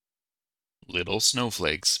Little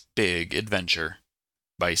Snowflake's Big Adventure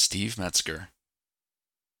by Steve Metzger.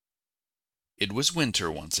 It was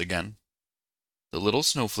winter once again. The little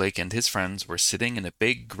snowflake and his friends were sitting in a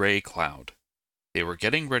big gray cloud. They were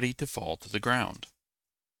getting ready to fall to the ground.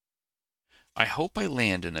 "I hope I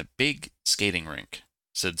land in a big skating rink,"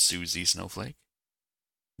 said Susie Snowflake.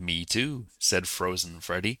 "Me too," said Frozen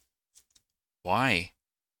Freddie. "Why?"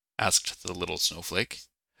 asked the little snowflake.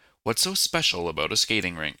 "What's so special about a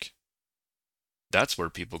skating rink?" "That's where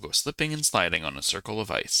people go slipping and sliding on a circle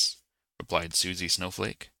of ice," replied Susie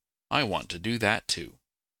Snowflake. "I want to do that too."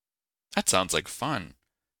 "That sounds like fun,"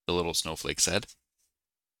 the little snowflake said.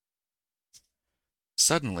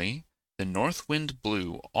 Suddenly, the north wind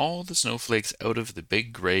blew all the snowflakes out of the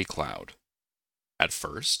big gray cloud. At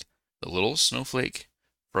first, the little snowflake,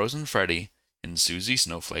 Frozen Freddie, and Susie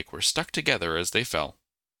Snowflake were stuck together as they fell.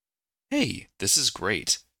 "Hey, this is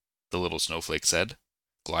great," the little snowflake said,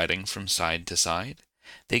 gliding from side to side.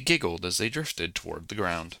 They giggled as they drifted toward the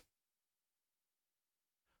ground.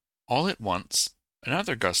 All at once,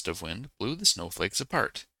 another gust of wind blew the snowflakes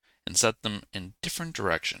apart and set them in different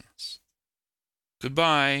directions.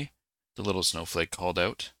 "Goodbye," the little snowflake called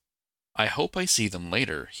out. "I hope I see them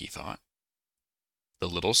later," he thought. The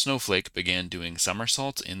little snowflake began doing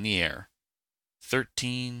somersaults in the air.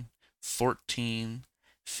 13, 14,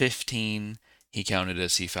 15, he counted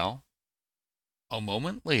as he fell. A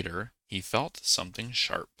moment later, he felt something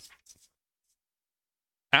sharp.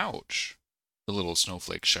 "Ouch!" the little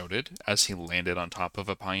snowflake shouted as he landed on top of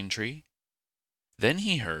a pine tree. Then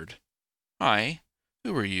he heard, "Hi,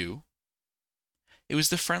 who are you?" It was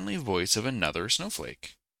the friendly voice of another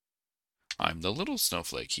snowflake. "I'm the little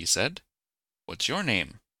snowflake," he said. "What's your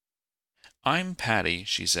name?" "I'm Patty,"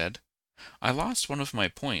 she said. "I lost one of my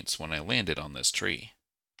points when I landed on this tree."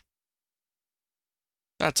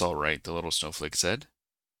 "That's all right," the little snowflake said.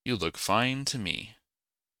 "You look fine to me."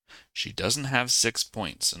 "She doesn't have 6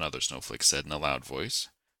 points," another snowflake said in a loud voice.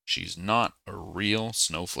 "She's not a real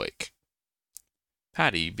snowflake."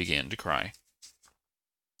 Patty began to cry.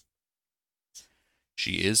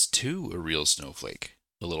 "She is too a real snowflake,"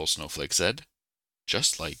 the little snowflake said.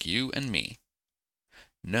 "Just like you and me."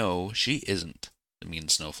 "No, she isn't," the mean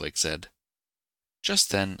snowflake said.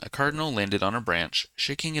 Just then a cardinal landed on a branch,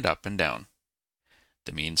 shaking it up and down.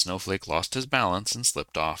 The mean snowflake lost his balance and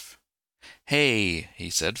slipped off. "Hey," he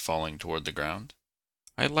said, falling toward the ground.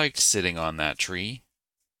 "I liked sitting on that tree."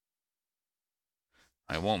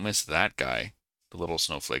 "I won't miss that guy," the little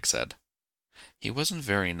snowflake said. "He wasn't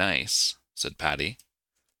very nice," said Patty.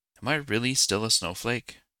 "Am I really still a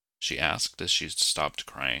snowflake?" she asked as she stopped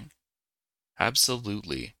crying.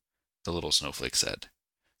 "Absolutely," the little snowflake said.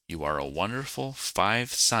 "You are a wonderful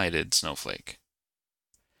five-sided snowflake."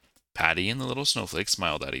 Patty and the little snowflake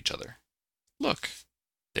smiled at each other. "Look,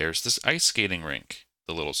 there's this ice skating rink,"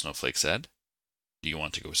 the little snowflake said. "Do you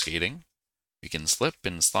want to go skating? We can slip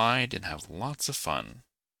and slide and have lots of fun."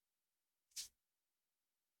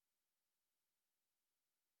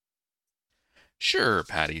 "Sure,"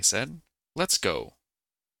 Patty said. "Let's go."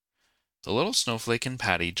 The little snowflake and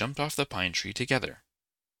Patty jumped off the pine tree together.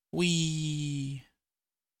 Whee!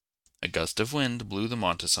 A gust of wind blew them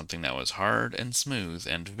onto something that was hard and smooth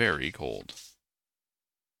and very cold.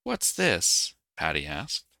 "What's this?" Patty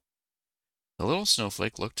asked. The little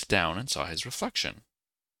snowflake looked down and saw his reflection.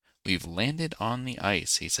 "We've landed on the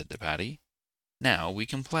ice," he said to Patty. "Now we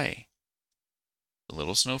can play." The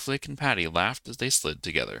little snowflake and Patty laughed as they slid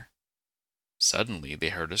together. Suddenly they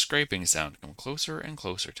heard a scraping sound come closer and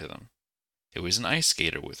closer to them. It was an ice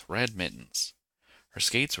skater with red mittens. Her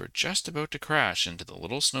skates were just about to crash into the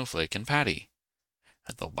little snowflake and Patty.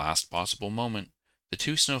 At the last possible moment, the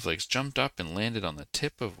two snowflakes jumped up and landed on the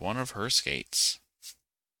tip of one of her skates.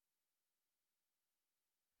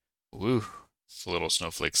 "Whew," the little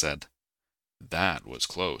snowflake said. "That was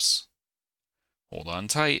close." "Hold on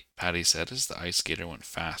tight," Patty said as the ice skater went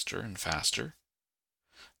faster and faster.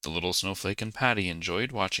 The little snowflake and Patty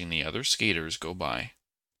enjoyed watching the other skaters go by.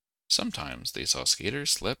 Sometimes they saw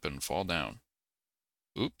skaters slip and fall down.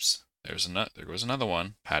 "Oops, there goes another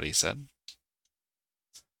one," Patty said.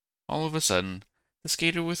 All of a sudden, the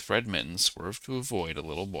skater with red mittens swerved to avoid a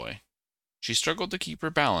little boy. She struggled to keep her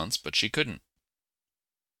balance, but she couldn't.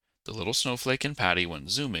 The little snowflake and Patty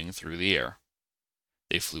went zooming through the air.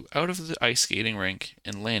 They flew out of the ice skating rink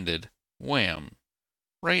and landed, wham,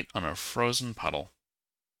 right on a frozen puddle.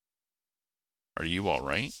 "Are you all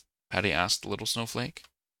right?" Patty asked the little snowflake.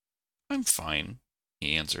 "I'm fine,"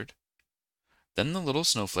 he answered. Then the little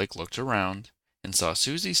snowflake looked around and saw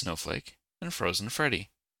Susie Snowflake and Frozen Freddie.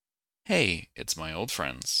 "Hey, it's my old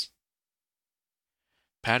friends."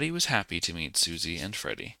 Patty was happy to meet Susie and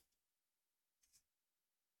Freddie.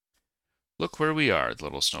 Look where we are, the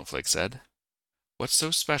little snowflake said. What's so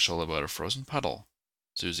special about a frozen puddle?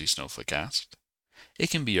 Susie Snowflake asked. It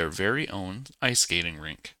can be our very own ice skating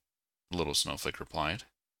rink, the little snowflake replied.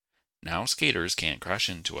 Now skaters can't crash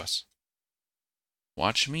into us.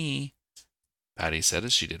 Watch me, Patty said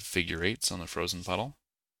as she did figure eights on the frozen puddle.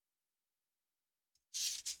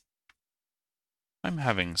 I'm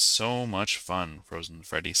having so much fun, Frozen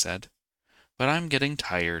Freddy said, but I'm getting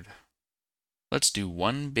tired. Let's do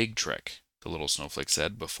one big trick, the little snowflake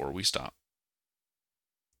said before we stop.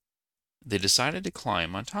 They decided to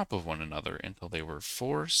climb on top of one another until they were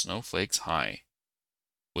 4 snowflakes high.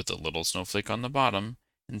 With the little snowflake on the bottom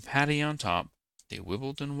and Patty on top, they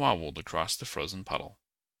wibbled and wobbled across the frozen puddle.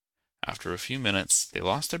 After a few minutes, they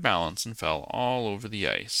lost their balance and fell all over the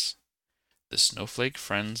ice. The snowflake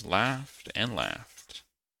friends laughed and laughed.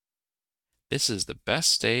 This is the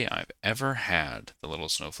best day I've ever had, the little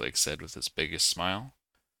snowflake said with his biggest smile.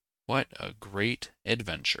 What a great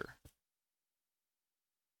adventure!